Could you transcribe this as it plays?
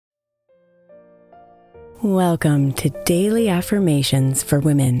Welcome to Daily Affirmations for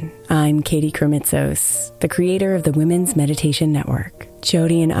Women. I'm Katie Kremitzos, the creator of the Women's Meditation Network.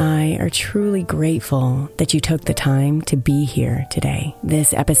 Jody and I are truly grateful that you took the time to be here today.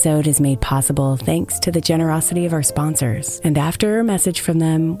 This episode is made possible thanks to the generosity of our sponsors. And after a message from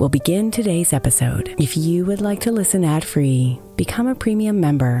them, we'll begin today's episode. If you would like to listen ad-free, become a premium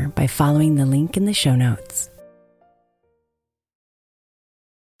member by following the link in the show notes.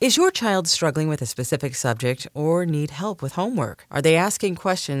 Is your child struggling with a specific subject or need help with homework? Are they asking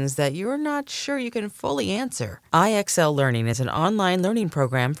questions that you're not sure you can fully answer? IXL Learning is an online learning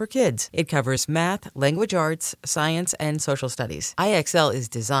program for kids. It covers math, language arts, science, and social studies. IXL is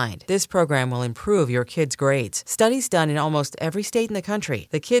designed. This program will improve your kids' grades. Studies done in almost every state in the country.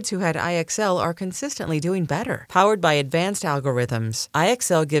 The kids who had IXL are consistently doing better. Powered by advanced algorithms,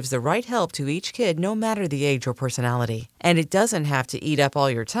 IXL gives the right help to each kid no matter the age or personality. And it doesn't have to eat up all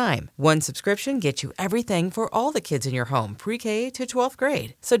your time. One subscription gets you everything for all the kids in your home, pre-K to 12th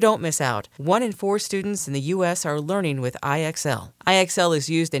grade. So don't miss out. 1 in 4 students in the U.S. are learning with IXL. IXL is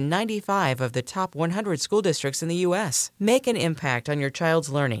used in 95 of the top 100 school districts in the U.S. Make an impact on your child's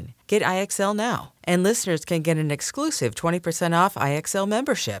learning. Get IXL now. And listeners can get an exclusive 20% off IXL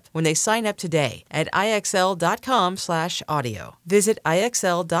membership when they sign up today at IXL.com/audio. Visit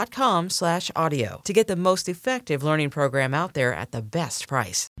IXL.com/audio to get the most effective learning program out there at the best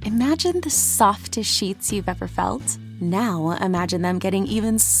price. Imagine the softest sheets you've ever felt. Now imagine them getting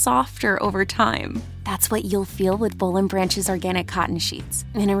even softer over time. That's what you'll feel with Boll & Branch's organic cotton sheets.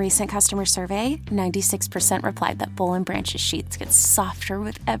 In a recent customer survey, 96% replied that Boll & Branch's sheets get softer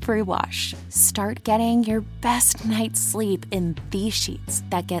with every wash. Start getting your best night's sleep in these sheets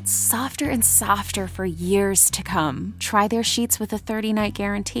that get softer and softer for years to come. Try their sheets with a 30-night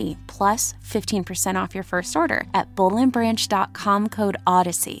guarantee, plus 15% off your first order at bollandbranch.com code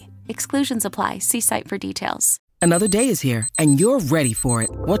Odyssey. Exclusions apply. See site for details. Another day is here, and you're ready for it.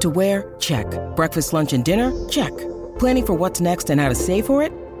 What to wear? Check. Breakfast, lunch, and dinner? Check. Planning for what's next and how to save for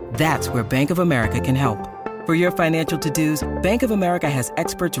it? That's where Bank of America can help. For your financial to-dos, Bank of America has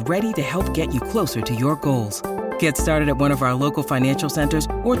experts ready to help get you closer to your goals. Get started at one of our local financial centers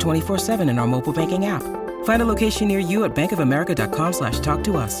or 24/7 in our mobile banking app. Find a location near you at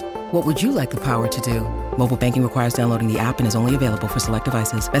bankofamerica.com/talktous. What would you like the power to do? Mobile banking requires downloading the app and is only available for select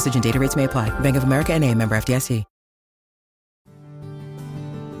devices. Message and data rates may apply. Bank of America N.A., member FDIC.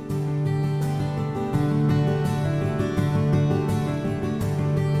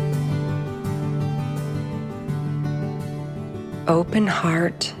 Open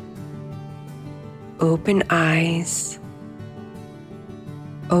heart, open eyes,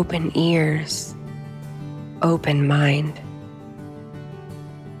 open ears, open mind.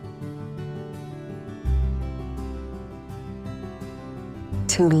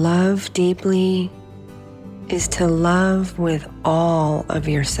 To love deeply is to love with all of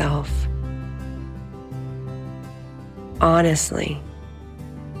yourself. Honestly,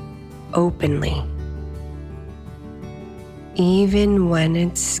 openly. Even when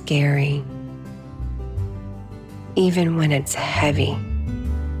it's scary, even when it's heavy.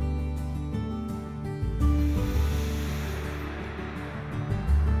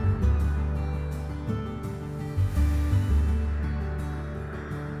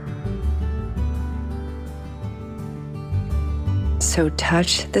 So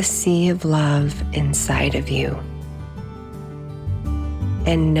touch the sea of love inside of you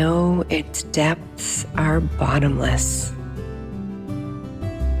and know its depths are bottomless.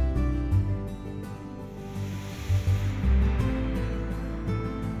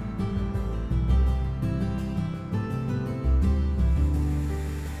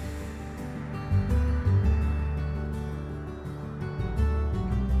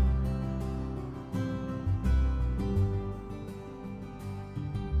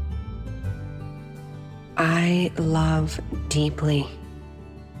 I love deeply.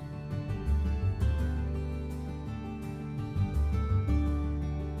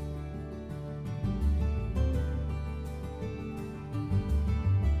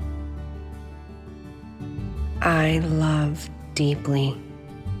 I love deeply.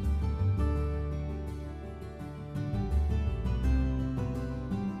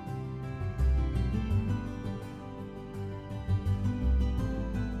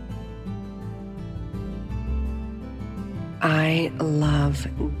 I love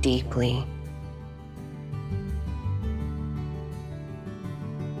deeply.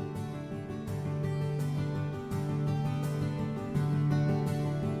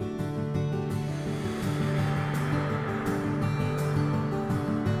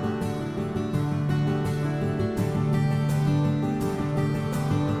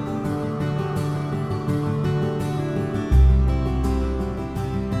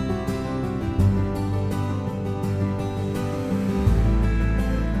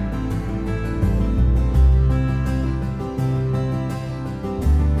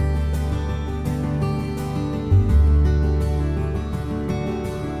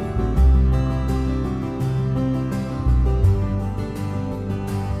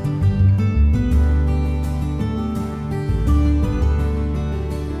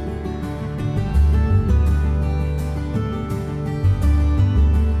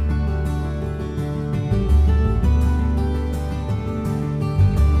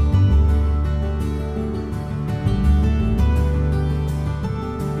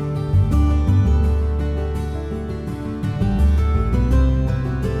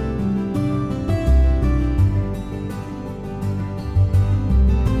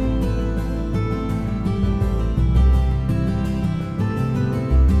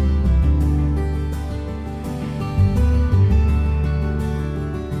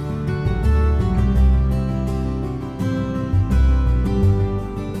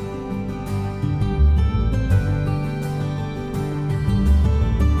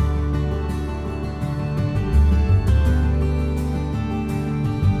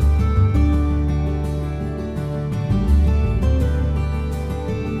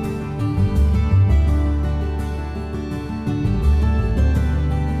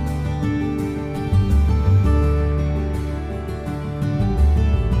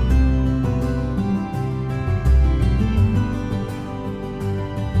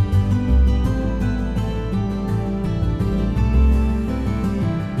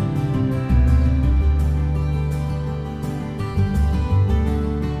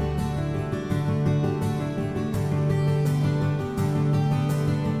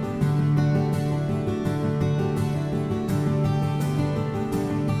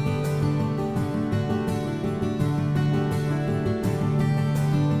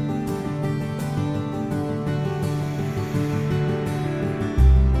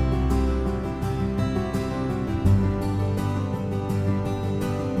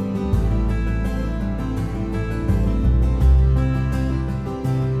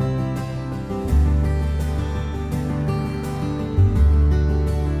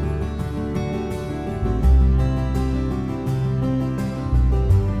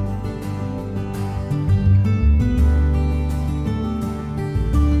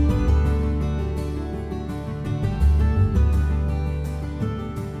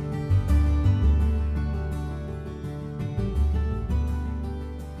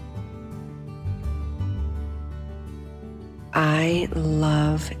 I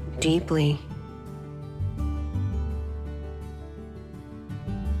love deeply.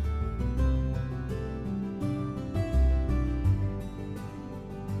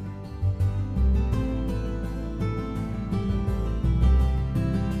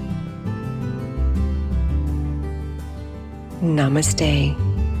 Namaste,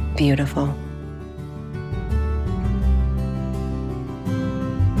 beautiful.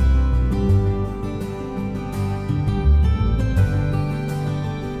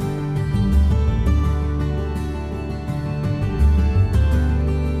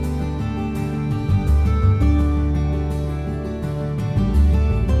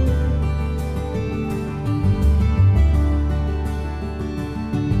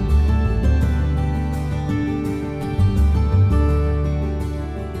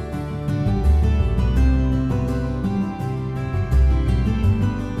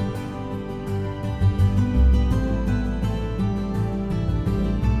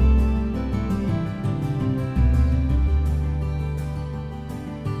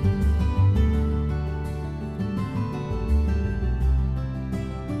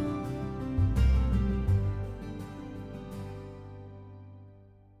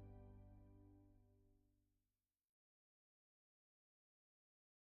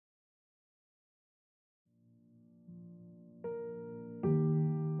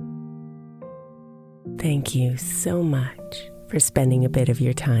 Thank you so much for spending a bit of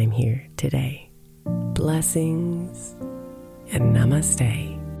your time here today. Blessings and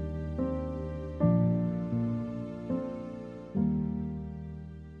namaste.